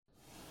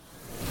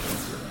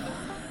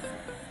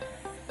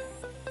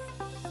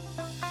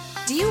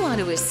Do you want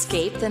to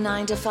escape the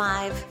 9 to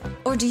 5?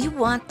 Or do you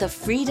want the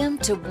freedom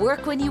to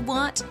work when you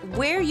want,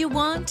 where you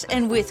want,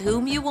 and with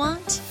whom you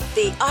want?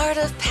 The Art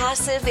of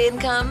Passive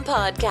Income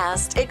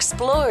podcast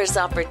explores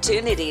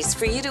opportunities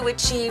for you to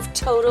achieve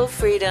total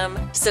freedom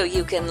so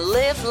you can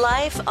live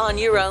life on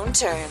your own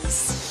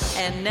terms.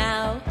 And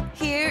now,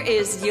 here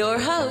is your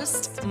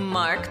host,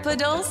 Mark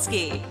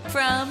Podolsky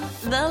from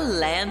The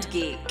Land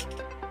Geek.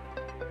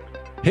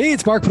 Hey,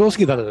 it's Mark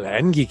Podolsky, The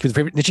Land Geek, his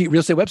favorite niche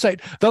real estate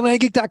website,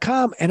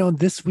 thelandgeek.com. And on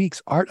this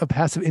week's Art of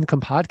Passive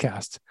Income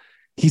podcast,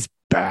 he's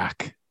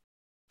back.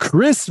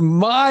 Chris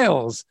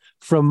Miles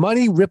from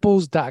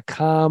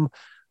moneyripples.com.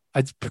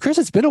 Chris,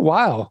 it's been a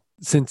while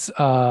since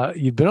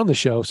you've been on the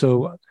show,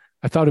 so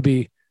I thought it'd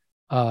be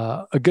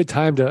a good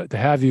time to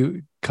have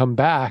you come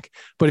back.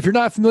 But if you're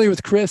not familiar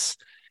with Chris,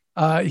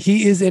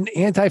 he is an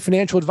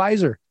anti-financial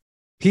advisor.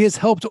 He has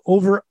helped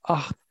over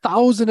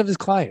 1,000 of his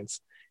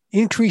clients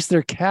increase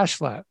their cash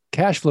flow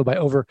by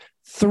over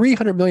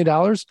 $300 million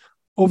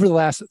over the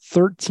last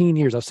 13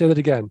 years. I'll say that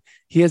again.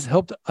 He has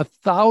helped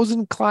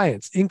 1,000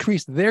 clients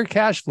increase their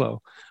cash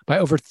flow by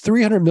over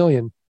 $300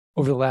 million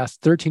over the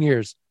last 13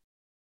 years.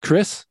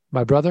 Chris,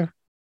 my brother,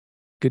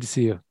 good to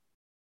see you.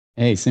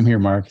 Hey, same here,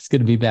 Mark. It's good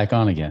to be back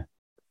on again.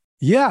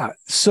 Yeah.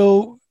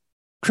 So,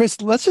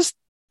 Chris, let's just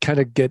kind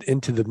of get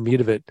into the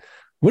meat of it.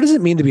 What does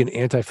it mean to be an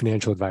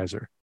anti-financial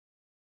advisor?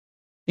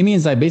 It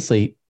means I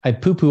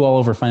poo-poo all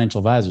over financial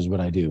advisors, what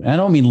I do. And I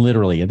don't mean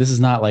literally. This is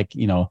not like,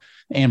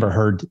 Amber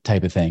Heard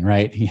type of thing,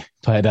 right?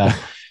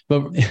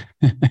 But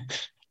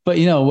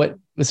you know what?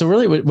 So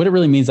really, what it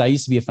really means, I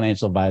used to be a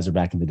financial advisor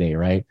back in the day,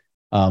 right?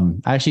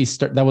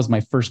 That was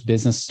my first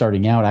business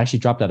starting out. I actually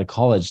dropped out of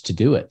college to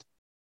do it.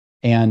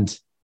 And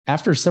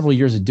after several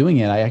years of doing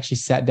it, I actually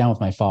sat down with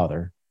my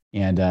father.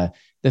 And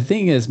the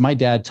thing is, my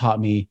dad taught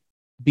me,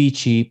 be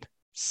cheap,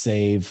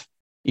 save,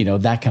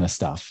 that kind of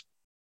stuff.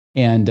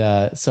 And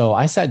so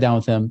I sat down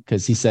with him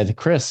because he said,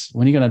 Chris,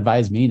 when are you going to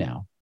advise me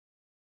now?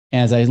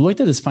 And as I looked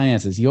at his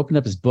finances, he opened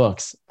up his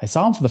books. I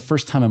saw him for the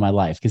first time in my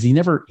life because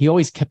he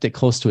always kept it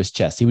close to his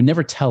chest. He would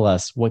never tell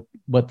us what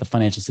the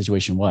financial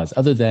situation was,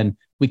 other than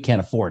we can't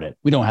afford it.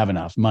 We don't have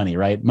enough money,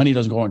 right? Money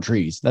doesn't grow on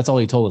trees. That's all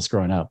he told us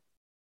growing up.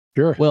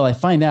 Sure. Well, I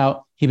find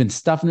out he'd been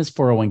stuffing his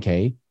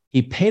 401k.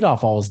 He paid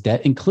off all his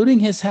debt, including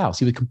his house.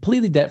 He was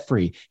completely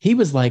debt-free. He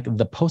was like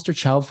the poster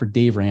child for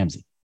Dave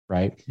Ramsey,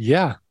 right?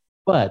 Yeah.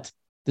 But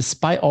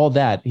despite all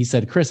that, he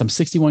said, Chris, I'm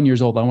 61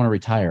 years old. I want to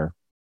retire.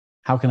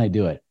 How can I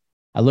do it?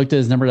 I looked at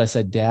his numbers. I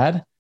said,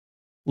 Dad,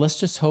 let's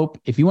just hope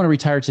if you want to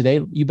retire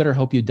today, you better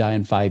hope you die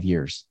in 5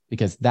 years,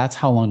 because that's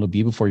how long it'll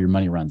be before your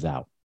money runs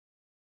out.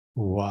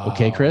 Wow.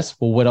 Okay, Chris.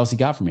 Well, what else you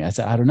got for me? I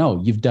said, I don't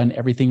know. You've done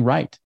everything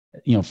right.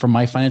 From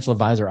my financial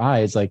advisor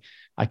eyes, like,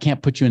 I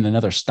can't put you in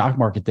another stock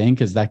market thing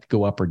because that could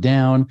go up or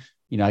down.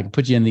 I can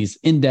put you in these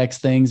index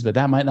things, but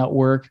that might not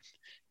work.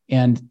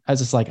 And I was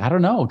just like, I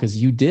don't know, because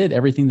you did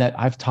everything that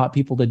I've taught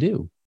people to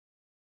do.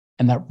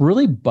 And that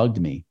really bugged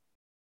me,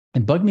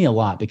 and bugged me a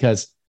lot,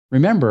 because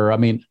remember, I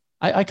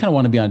kind of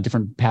want to be on a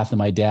different path than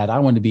my dad. I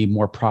wanted to be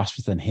more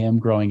prosperous than him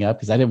growing up,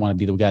 because I didn't want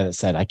to be the guy that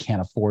said, I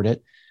can't afford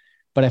it.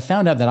 But I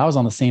found out that I was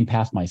on the same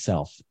path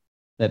myself,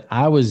 that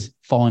I was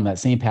following that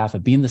same path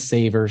of being the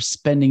saver,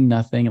 spending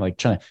nothing, like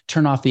trying to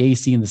turn off the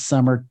AC in the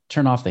summer,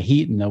 turn off the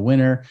heat in the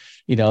winter,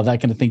 that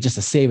kind of thing, just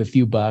to save a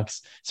few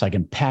bucks so I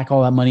can pack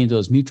all that money into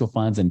those mutual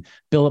funds and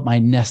build up my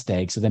nest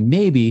egg. So then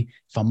maybe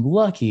if I'm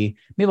lucky,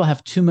 maybe I'll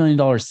have $2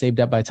 million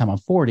saved up by the time I'm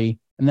 40,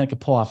 and then I could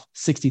pull off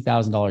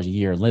 $60,000 a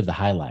year and live the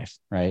high life.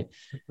 Right.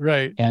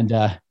 Right.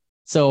 And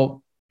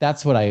so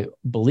that's what I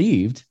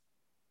believed.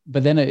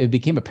 But then it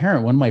became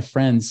apparent, one of my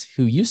friends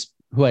who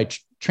I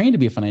trained to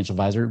be a financial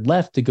advisor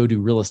left to go do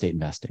real estate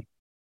investing.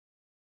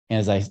 And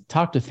as I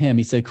talked with him,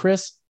 he said,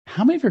 Chris,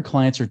 how many of your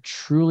clients are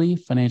truly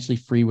financially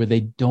free where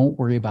they don't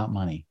worry about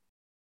money?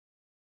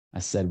 I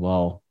said,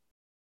 well,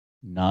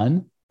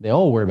 none. They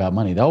all worry about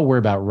money. They all worry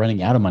about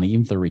running out of money.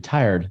 Even if they're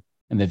retired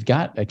and they've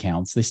got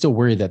accounts, they still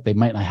worry that they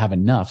might not have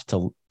enough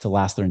to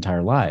last their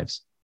entire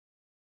lives.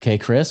 Okay,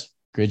 Chris,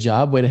 good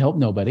job. Way to help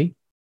nobody.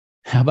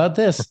 How about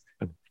this?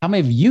 How many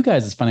of you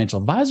guys as financial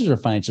advisors are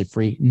financially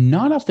free,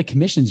 not off the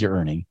commissions you're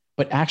earning,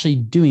 but actually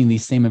doing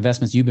these same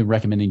investments you've been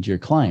recommending to your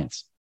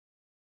clients?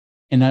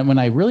 And when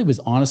I really was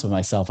honest with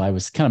myself, I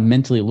was kind of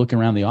mentally looking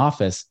around the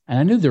office, and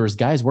I knew there was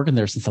guys working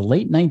there since the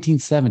late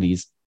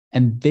 1970s,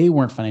 and they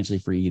weren't financially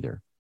free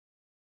either.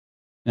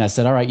 And I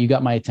said, all right, you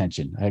got my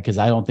attention, because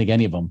I don't think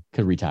any of them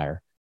could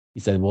retire. He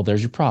said, well,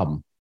 there's your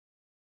problem.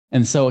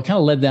 And so it kind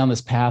of led down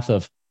this path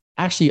of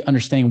actually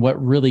understanding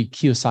what really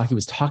Kiyosaki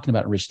was talking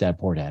about in Rich Dad,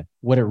 Poor Dad,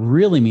 what it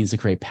really means to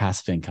create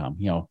passive income.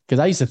 Because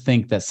I used to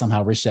think that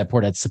somehow Rich Dad,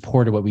 Poor Dad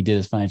supported what we did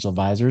as financial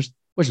advisors,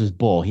 which was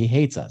bull. He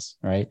hates us,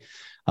 right?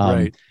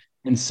 Right.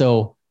 And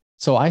so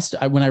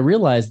when I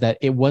realized that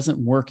it wasn't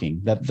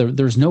working, that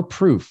there's no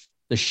proof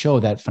to show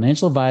that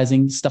financial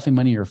advising, stuffing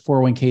money in your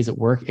 401ks at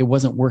work, it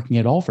wasn't working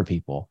at all for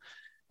people.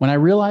 When I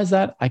realized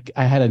that,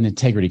 I had an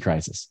integrity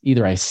crisis.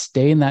 Either I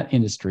stay in that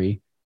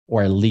industry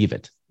or I leave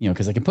it,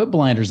 because I can put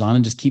blinders on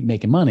and just keep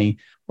making money,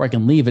 or I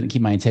can leave it and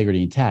keep my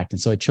integrity intact. And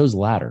so I chose the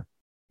latter.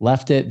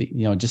 left it,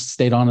 just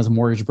stayed on as a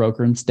mortgage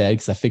broker instead,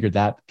 because I figured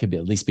that could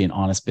at least be an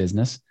honest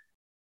business.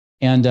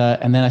 And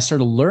then I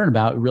started to learn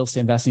about real estate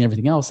investing and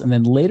everything else. And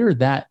then later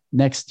that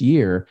next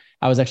year,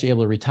 I was actually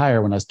able to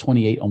retire when I was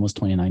 28, almost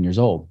 29 years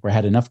old, where I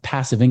had enough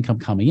passive income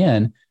coming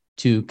in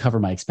to cover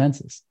my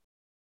expenses.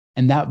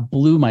 And that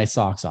blew my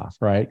socks off,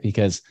 right?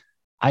 Because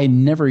I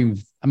never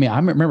even, I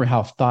remember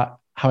how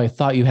I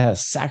thought you had to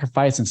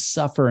sacrifice and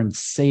suffer and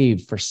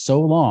save for so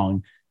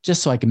long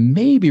just so I could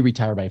maybe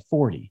retire by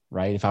 40,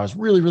 right? If I was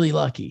really, really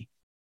lucky.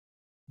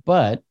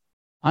 But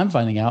I'm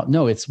finding out,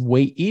 no, it's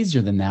way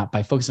easier than that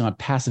by focusing on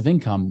passive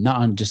income, not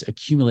on just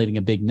accumulating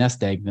a big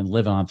nest egg, then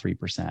living on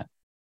 3%.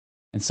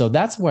 And so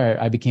that's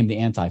where I became the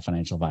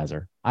anti-financial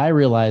advisor. I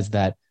realized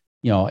that,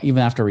 even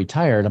after I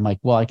retired, I'm like,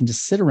 well, I can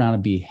just sit around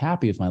and be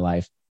happy with my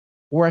life,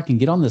 or I can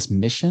get on this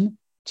mission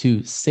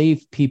to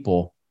save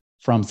people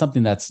from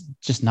something that's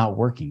just not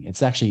working.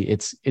 It's actually,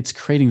 it's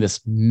creating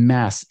this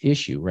mass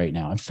issue right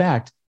now. In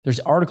fact, there's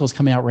articles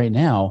coming out right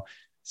now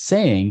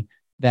saying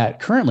that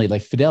currently,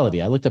 like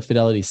Fidelity, I looked up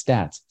Fidelity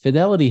stats.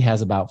 Fidelity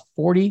has about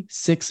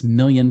 46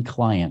 million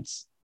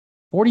clients,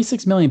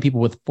 46 million people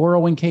with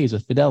 401ks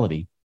with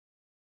Fidelity.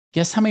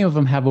 Guess how many of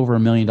them have over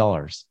 $1 million?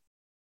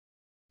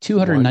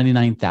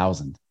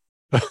 299,000.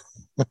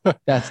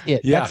 That's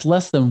it. Yeah. That's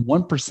less than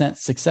 1%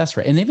 success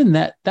rate. And even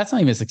that's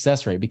not even a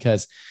success rate,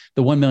 because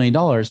the $1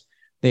 million,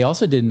 they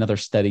also did another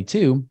study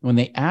too. When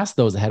they asked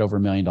those that had over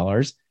 $1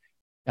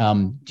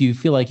 million, do you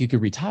feel like you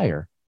could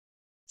retire?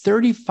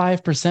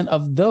 35%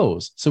 of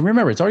those. So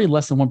remember, it's already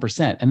less than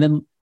 1%.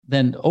 And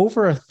then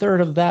over a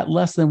third of that,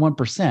 less than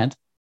 1%,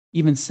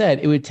 even said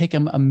it would take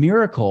them a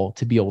miracle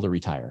to be able to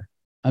retire.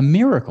 A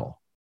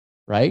miracle,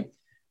 right?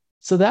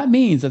 So that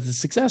means that the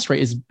success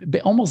rate is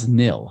almost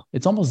nil.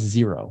 It's almost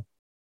zero.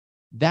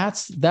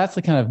 That's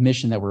the kind of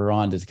mission that we're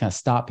on, to kind of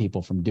stop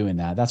people from doing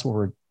that. That's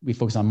what we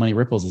focus on. Money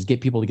Ripples is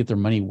get people to get their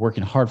money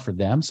working hard for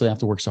them, so they have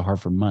to work so hard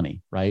for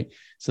money, right?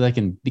 So they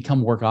can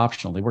become work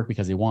optional. They work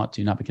because they want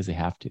to, not because they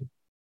have to.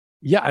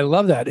 Yeah, I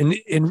love that. And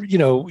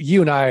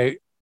you and I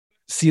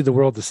see the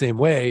world the same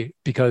way,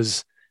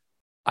 because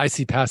I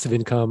see passive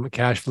income,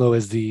 cash flow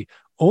as the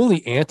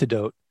only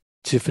antidote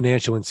to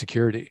financial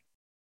insecurity.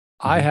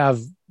 Mm-hmm. I have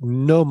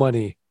no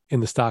money in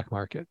the stock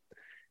market,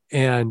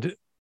 and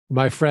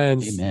my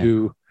friends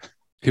who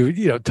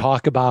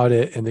talk about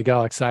it and they get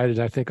all excited,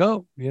 I think,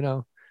 well,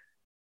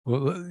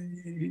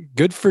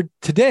 good for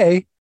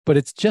today, but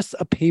it's just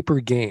a paper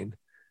gain,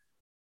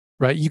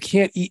 right? You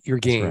can't eat your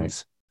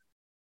gains.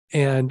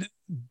 Right. And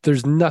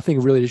there's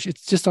nothing really,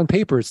 it's just on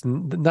paper. It's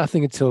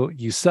nothing until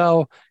you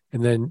sell,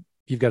 and then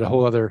you've got a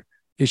whole other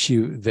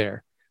issue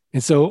there.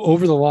 And so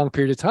over the long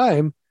period of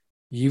time,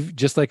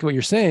 just like what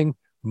you're saying,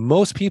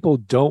 most people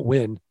don't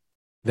win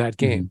that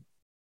game.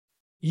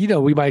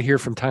 Mm-hmm. We might hear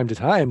from time to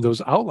time those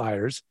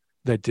outliers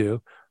that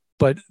do,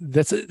 but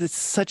that's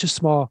such a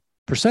small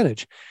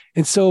percentage.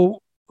 And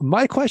so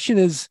my question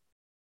is,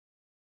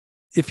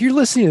 if you're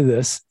listening to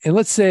this, and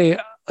let's say,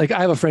 like,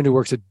 I have a friend who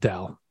works at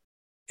Dell,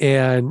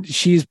 and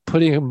she's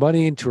putting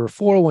money into her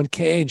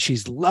 401k, and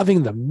she's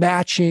loving the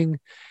matching,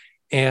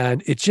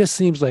 and it just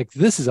seems like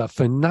this is a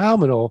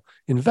phenomenal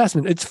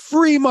investment. It's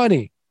free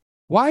money.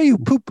 Why are you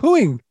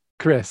poo-pooing,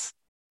 Chris,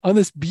 on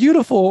this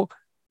beautiful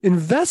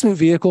investment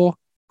vehicle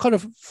kind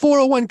of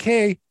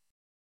 401k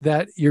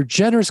that your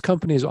generous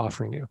company is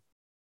offering you?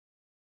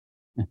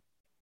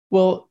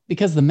 Well,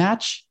 because the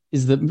match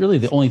is really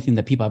the only thing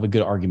that people have a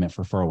good argument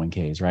for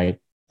 401ks, right?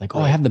 Like,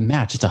 I have the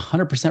match. It's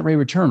 100% rate of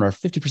return or a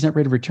 50%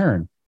 rate of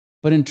return.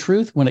 But in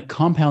truth, when it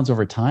compounds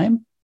over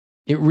time,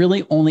 it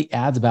really only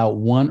adds about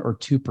 1 or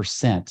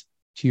 2%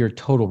 to your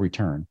total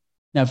return.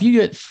 Now, if you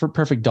get for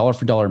perfect dollar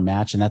for dollar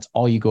match, and that's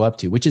all you go up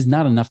to, which is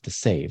not enough to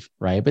save,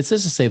 right? But it's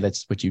just to say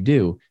that's what you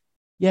do.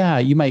 Yeah,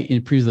 you might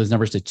improve those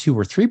numbers to 2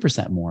 or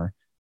 3% more.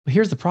 But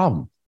here's the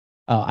problem.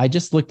 I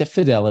just looked at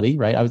Fidelity,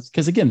 right?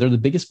 Because again, they're the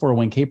biggest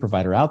 401k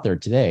provider out there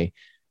today.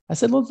 I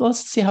said,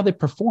 let's see how they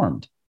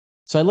performed.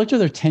 So I looked at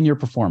their 10-year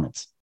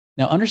performance.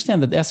 Now,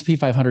 understand that the S&P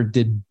 500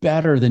 did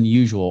better than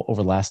usual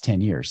over the last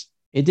 10 years.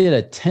 It did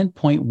a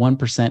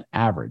 10.1%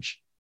 average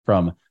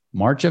from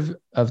March of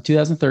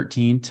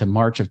 2013 to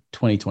March of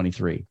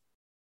 2023.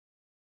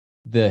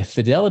 The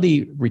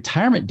Fidelity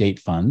retirement date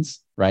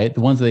funds, right?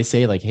 The ones that they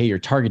say like, hey, your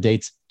target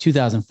date's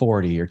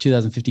 2040 or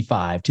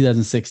 2055,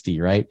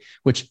 2060, right?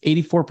 Which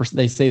 84%,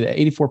 they say that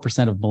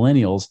 84% of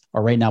millennials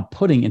are right now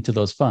putting into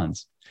those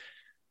funds.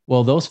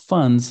 Well, those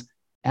funds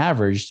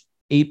averaged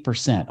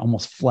 8%,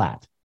 almost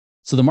flat.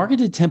 So the market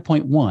did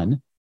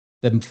 10.1,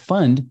 the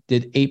fund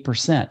did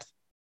 8%.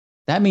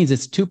 That means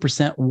it's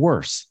 2%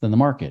 worse than the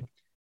market.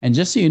 And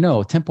just so you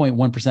know,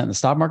 10.1% in the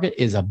stock market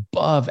is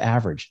above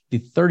average. The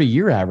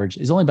 30-year average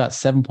is only about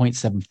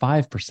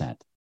 7.75%.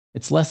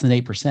 It's less than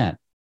 8%.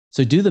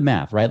 So do the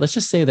math, right? Let's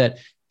just say that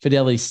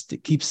Fidelity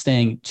keeps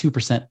staying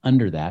 2%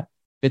 under that.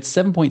 If it's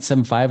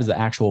 7.75 is the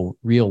actual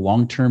real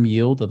long-term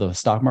yield of the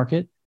stock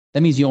market,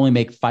 that means you only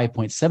make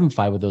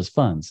 5.75 with those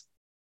funds.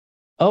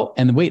 Oh,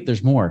 and wait,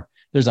 there's more.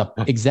 There's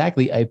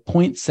exactly a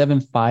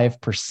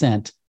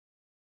 0.75%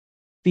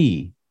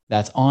 fee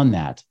that's on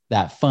that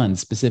fund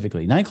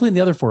specifically, not including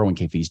the other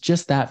 401k fees,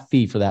 just that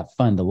fee for that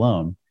fund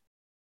alone,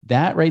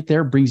 that right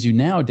there brings you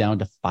now down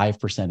to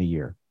 5% a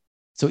year.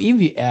 So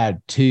even if you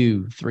add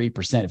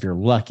 2-3%, if you're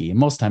lucky, and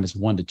most of the time it's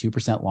 1% to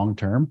 2%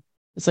 long-term,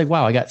 it's like,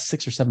 wow, I got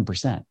 6 or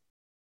 7%.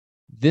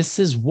 This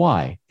is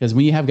why, because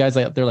when you have guys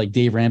out there like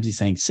Dave Ramsey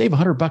saying, save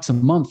 $100 a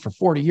month for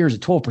 40 years at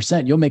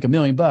 12%, you'll make $1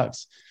 million.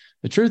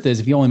 The truth is,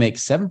 if you only make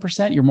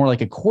 7%, you're more like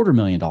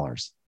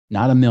 $250,000,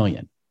 not $1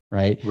 million,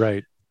 right?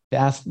 Right.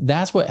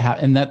 That's what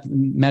happened. And that,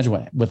 imagine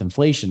what, with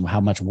inflation,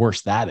 how much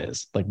worse that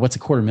is. Like, what's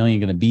 $250,000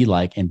 going to be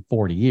like in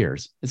 40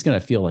 years? It's going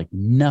to feel like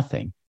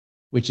nothing,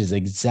 which is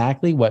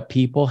exactly what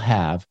people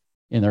have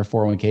in their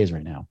 401ks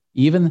right now.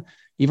 Even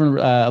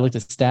I looked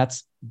at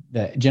stats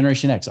that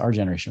Generation X, our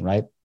generation,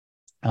 right?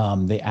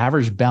 The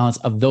average balance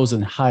of those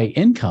in high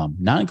income,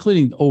 not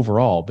including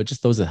overall, but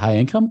just those at high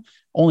income,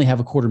 only have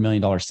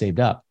 $250,000 saved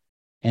up.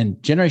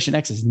 And Generation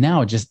X is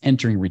now just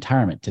entering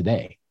retirement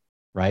today,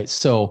 right?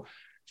 So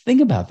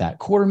think about that,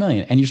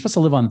 $250,000, and you're supposed to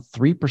live on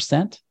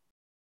 3%.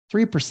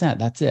 3%,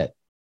 that's it.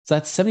 So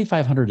that's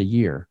 $7,500 a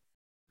year.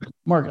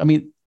 Mark, I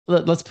mean,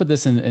 let's put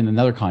this in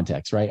another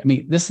context, right? I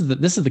mean, this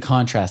is the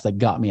contrast that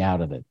got me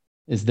out of it,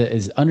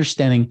 is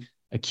understanding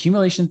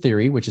accumulation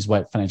theory, which is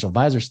what financial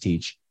advisors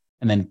teach,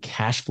 and then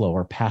cash flow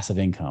or passive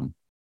income.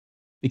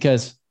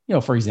 Because,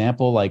 for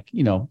example, like,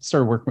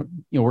 started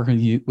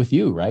working with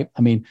you, right?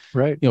 I mean,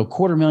 right.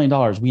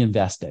 $250,000 we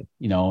invested,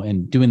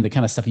 and doing the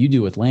kind of stuff you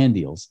do with land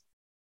deals.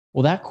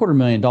 Well, that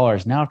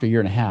 $250,000 now after a year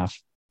and a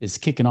half is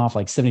kicking off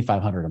like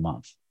 $7,500 a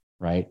month,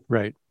 right?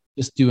 Right.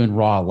 Just doing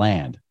raw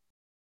land.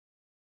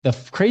 The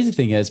crazy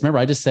thing is, remember,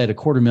 I just said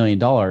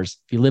 $250,000.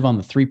 If you live on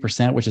the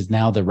 3%, which is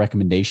now the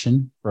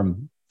recommendation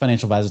from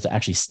financial advisors to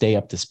actually stay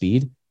up to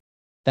speed,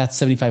 that's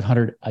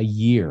 $7,500 a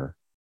year.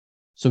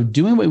 So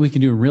doing what we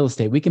can do in real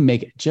estate, we can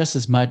make just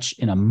as much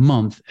in a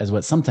month as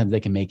what sometimes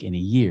they can make in a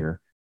year.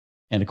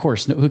 And of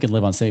course, who can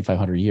live on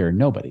 $7,500 a year?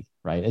 Nobody,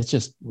 right? It's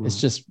just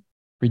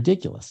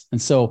ridiculous.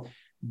 And so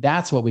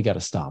that's what we got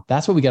to stop.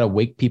 That's what we got to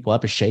wake people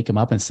up and shake them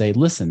up and say,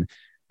 listen,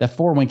 that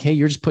 401k,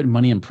 you're just putting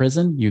money in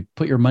prison. You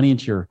put your money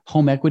into your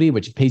home equity,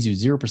 which pays you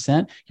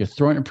 0%. You're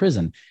throwing it in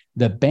prison.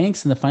 The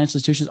banks and the financial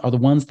institutions are the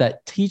ones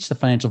that teach the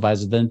financial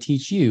advisors, then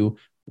teach you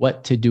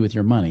what to do with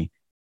your money.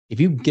 If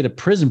you get a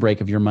prison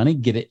break of your money,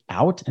 get it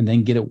out and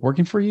then get it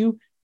working for you,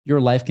 your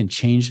life can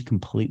change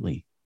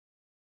completely.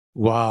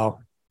 Wow.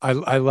 I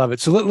love it.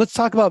 So let's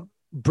talk about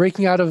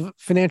breaking out of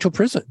financial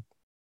prison.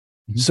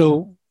 Mm-hmm.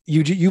 So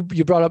you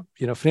brought up,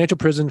 financial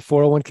prison,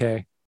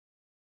 401k,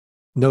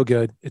 no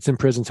good. It's in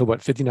prison till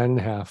what, 59 and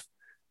a half.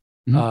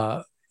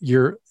 Mm-hmm.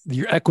 Your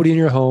equity in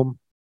your home,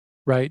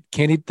 right?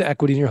 Can't eat the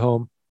equity in your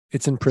home.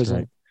 It's in prison.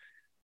 Right.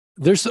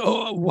 There's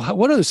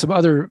what are some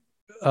other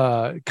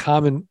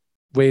common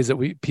ways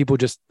that people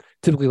just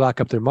typically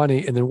lock up their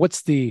money? And then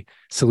what's the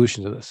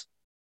solution to this?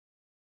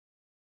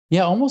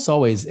 Yeah, almost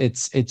always.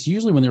 It's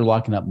usually when they're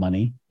locking up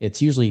money,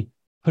 it's usually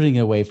putting it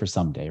away for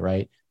someday,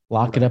 right?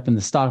 Lock it up in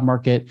the stock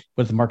market.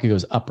 What if the market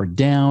goes up or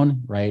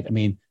down, right? I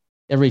mean,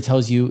 everybody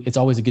tells you it's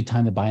always a good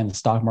time to buy in the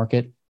stock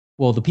market.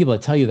 Well, the people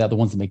that tell you that, the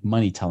ones that make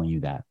money telling you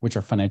that, which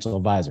are financial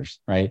advisors,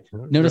 right?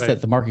 Notice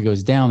that the market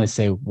goes down, they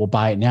say, well,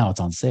 buy it now, it's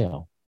on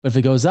sale. But if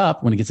it goes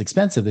up, when it gets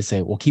expensive, they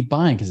say, well, keep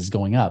buying because it's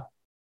going up.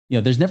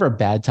 There's never a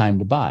bad time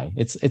to buy.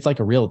 It's like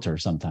a realtor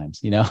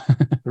sometimes,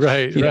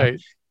 Right, right.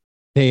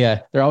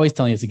 They're always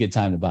telling you it's a good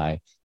time to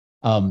buy.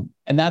 And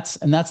that's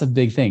a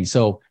big thing.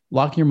 So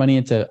locking your money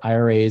into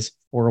IRAs,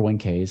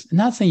 401ks, I'm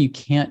not saying you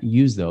can't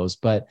use those,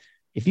 but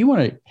if you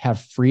want to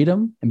have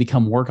freedom and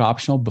become work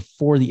optional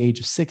before the age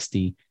of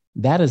 60,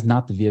 that is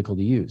not the vehicle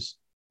to use.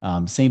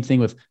 Same thing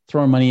with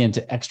throwing money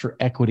into extra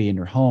equity in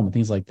your home and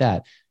things like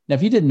that. Now,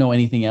 if you didn't know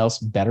anything else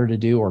better to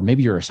do, or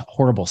maybe you're a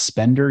horrible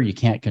spender, you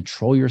can't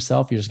control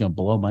yourself, you're just going to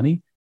blow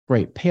money,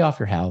 great, pay off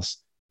your house,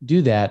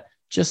 do that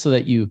just so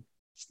that you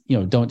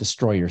don't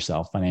destroy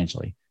yourself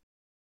financially.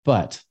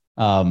 But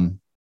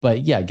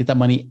yeah, get that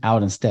money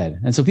out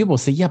instead. And so people will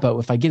say, yeah, but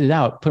if I get it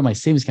out, put in my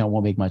savings account, it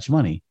won't make much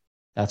money.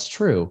 That's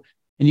true.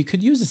 And you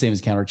could use the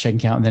savings account or checking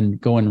account and then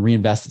go and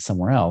reinvest it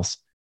somewhere else.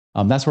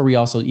 That's where we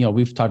also,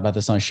 we've talked about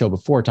this on a show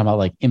before, talking about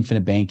like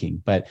infinite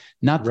banking, but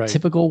not the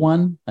typical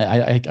one.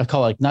 I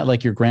call it like, not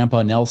like your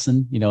grandpa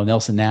Nelson,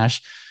 Nelson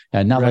Nash,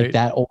 not like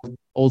that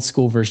old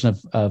school version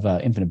of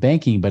infinite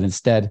banking, but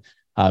instead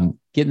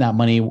getting that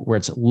money where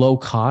it's low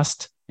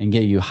cost and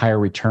get you higher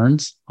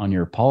returns on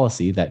your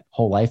policy, that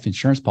whole life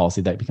insurance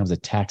policy that becomes a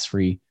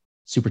tax-free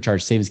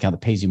supercharged savings account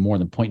that pays you more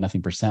than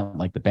 0.0%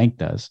 like the bank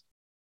does.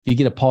 If you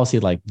get a policy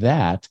like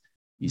that,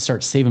 you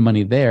start saving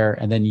money there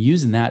and then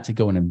using that to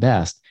go and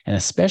invest. And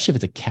especially if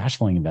it's a cash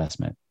flowing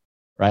investment,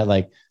 right?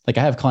 Like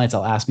I have clients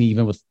that'll ask me,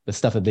 even with the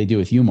stuff that they do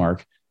with you,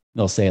 Mark,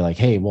 they'll say like,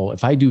 hey, well,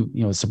 if I do,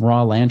 some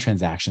raw land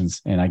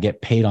transactions and I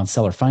get paid on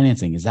seller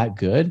financing, is that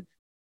good?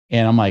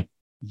 And I'm like,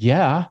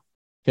 yeah,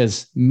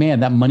 because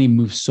man, that money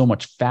moves so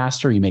much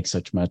faster. You make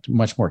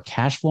much more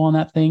cash flow on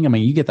that thing. I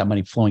mean, you get that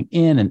money flowing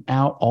in and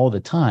out all the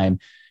time.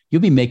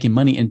 You'll be making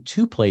money in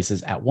two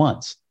places at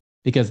once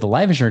because the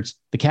life insurance,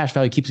 the cash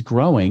value keeps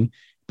growing,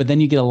 but then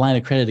you get a line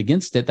of credit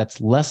against it that's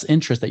less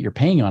interest that you're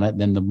paying on it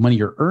than the money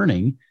you're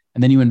earning.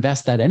 And then you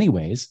invest that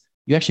anyways.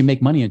 You actually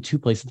make money in two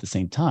places at the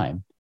same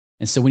time.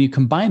 And so when you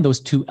combine those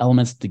two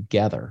elements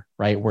together,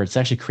 right, where it's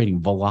actually creating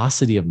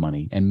velocity of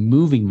money and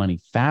moving money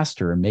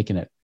faster and making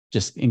it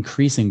just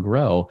increase and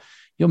grow,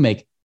 you'll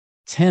make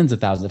tens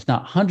of thousands, if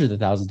not hundreds of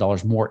thousands of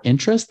dollars more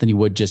interest than you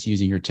would just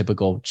using your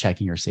typical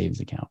checking or savings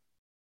account.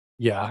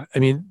 Yeah. I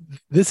mean,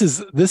 this is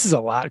a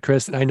lot,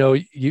 Chris. And I know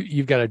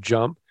you've got to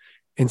jump.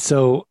 And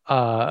so,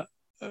 I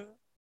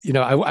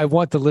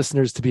want the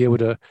listeners to be able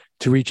to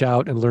reach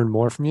out and learn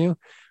more from you.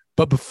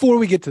 But before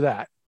we get to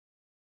that,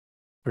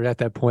 we're at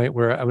that point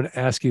where I'm going to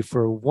ask you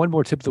for one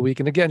more tip of the week.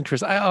 And again,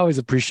 Chris, I always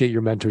appreciate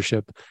your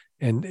mentorship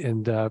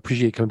and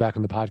appreciate you coming back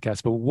on the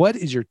podcast. But what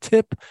is your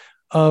tip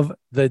of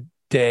the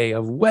day,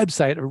 a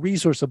website, a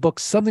resource, a book,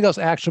 something else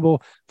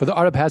actionable for the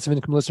Art of Passive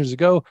Income listeners to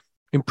go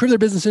improve their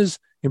businesses,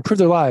 improve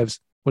their lives?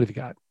 What have you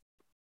got?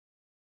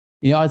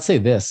 I'd say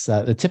this,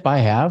 the tip I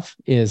have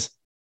is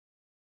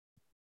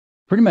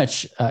pretty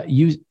much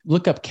you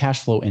look up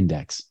cash flow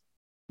index,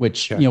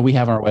 which, we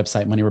have on our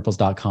website,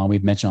 moneyripples.com.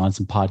 We've mentioned on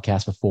some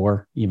podcasts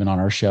before, even on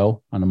our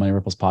show, on the Money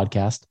Ripples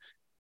podcast,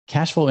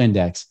 cash flow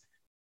index.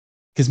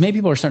 Because many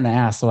people are starting to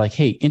ask, they're like,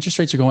 hey, interest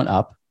rates are going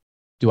up.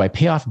 Do I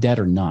pay off debt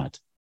or not?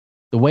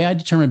 The way I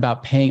determine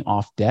about paying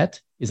off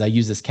debt is I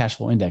use this cash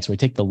flow index where I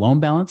take the loan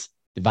balance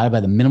divided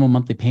by the minimum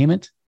monthly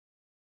payment,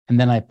 and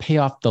then I pay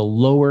off the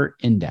lower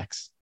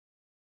index.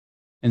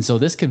 And so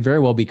this could very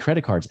well be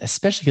credit cards,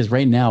 especially because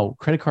right now,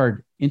 credit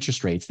card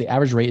interest rates, the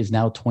average rate is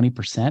now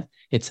 20%.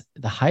 It's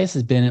the highest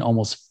it's been in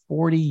almost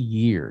 40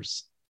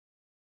 years.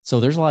 So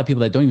there's a lot of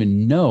people that don't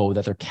even know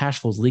that their cash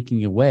flow is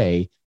leaking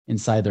away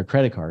inside their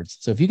credit cards.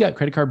 So if you got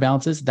credit card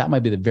balances, that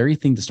might be the very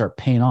thing to start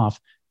paying off,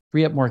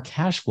 free up more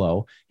cash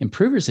flow,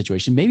 improve your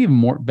situation, maybe even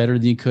more better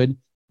than you could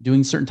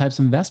doing certain types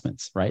of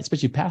investments, right?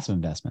 Especially passive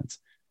investments.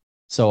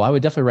 So I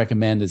would definitely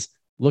recommend is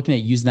looking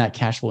at using that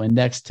cash flow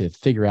index to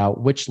figure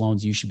out which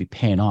loans you should be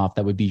paying off.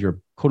 That would be your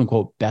quote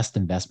unquote best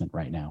investment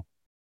right now.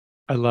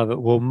 I love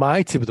it. Well,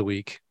 my tip of the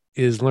week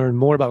is learn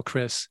more about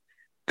Chris.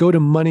 Go to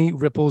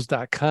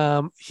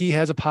moneyripples.com. He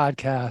has a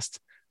podcast.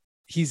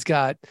 He's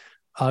got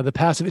the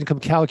passive income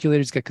calculator.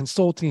 He's got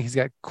consulting. He's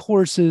got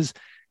courses.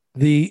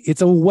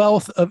 It's a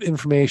wealth of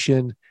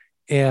information.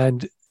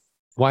 And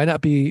why not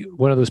be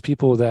one of those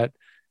people that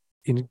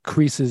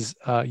increases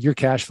your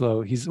cash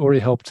flow? He's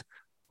already helped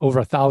over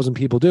 1,000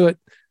 people do it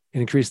and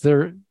increase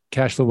their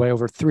cash flow by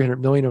over 300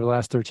 million over the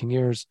last 13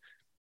 years.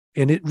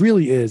 And it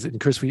really is.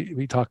 And Chris,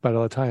 we talk about it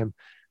all the time.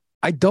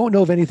 I don't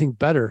know of anything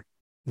better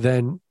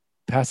than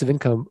passive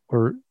income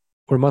or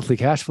monthly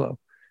cash flow,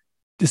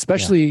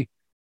 especially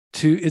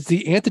it's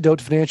the antidote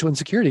to financial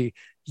insecurity.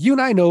 You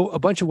and I know a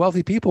bunch of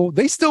wealthy people,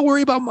 they still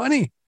worry about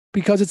money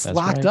because it's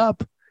locked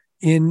up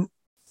in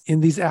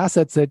these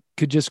assets that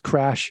could just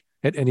crash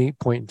at any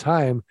point in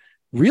time.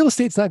 Real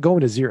estate's not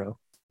going to zero.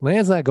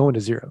 Land's not going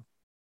to zero.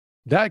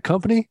 That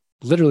company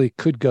literally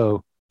could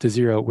go to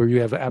zero where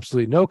you have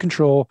absolutely no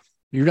control.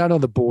 You're not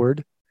on the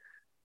board.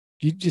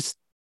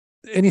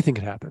 Anything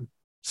can happen.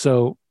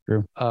 So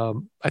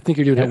I think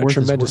you're doing a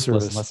tremendous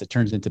service. Unless it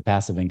turns into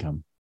passive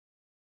income.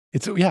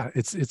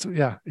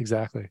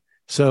 Exactly.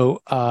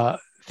 So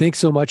thanks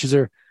so much. Is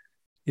there,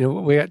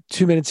 we got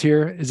 2 minutes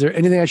here. Is there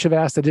anything I should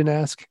have asked I didn't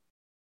ask?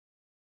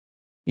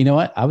 You know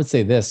what? I would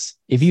say this.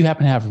 If you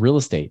happen to have real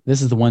estate,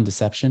 this is the one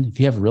deception. If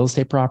you have real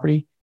estate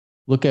property,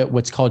 look at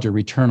what's called your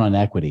return on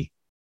equity.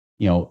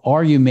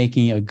 Are you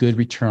making a good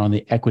return on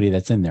the equity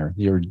that's in there,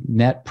 your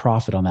net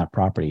profit on that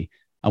property?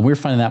 And we're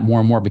finding that more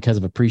and more because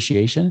of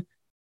appreciation.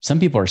 Some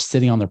people are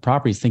sitting on their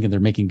properties thinking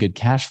they're making good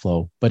cash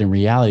flow, but in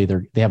reality,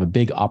 they have a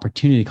big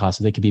opportunity cost,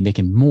 so they could be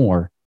making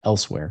more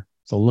elsewhere.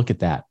 So look at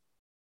that.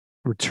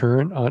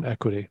 Return on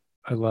equity.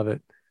 I love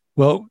it.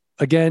 Well,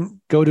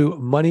 again, go to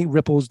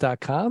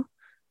moneyripples.com.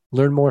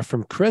 Learn more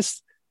from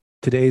Chris.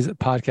 Today's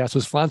podcast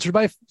was sponsored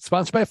by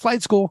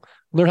Flight School.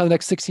 Learn how the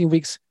next 16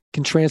 weeks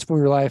can transform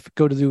your life.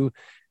 Go to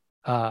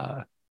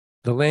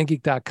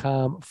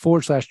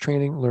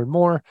thelandgeek.com/training. Learn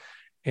more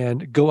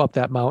and go up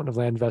that mountain of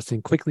land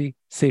investing quickly,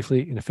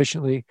 safely, and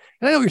efficiently.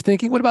 And I know what you're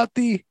thinking. What about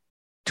the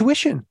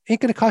tuition?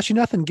 Ain't going to cost you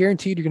nothing.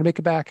 Guaranteed you're going to make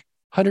it back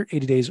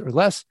 180 days or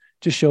less.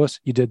 Just show us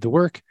you did the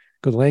work.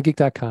 Go to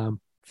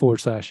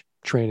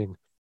landgeek.com/training.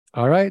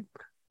 All right.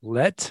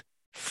 Let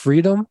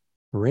freedom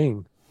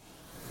ring.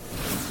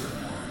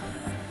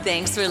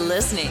 Thanks for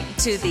listening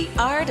to the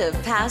Art of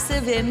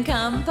Passive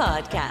Income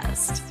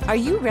podcast. Are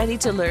you ready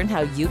to learn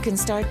how you can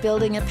start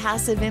building a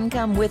passive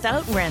income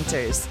without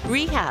renters,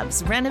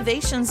 rehabs,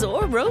 renovations,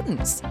 or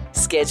rodents?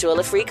 Schedule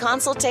a free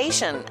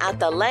consultation at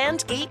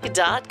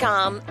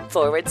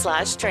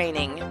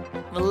thelandgeek.com/training.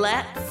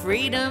 Let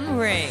freedom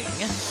ring.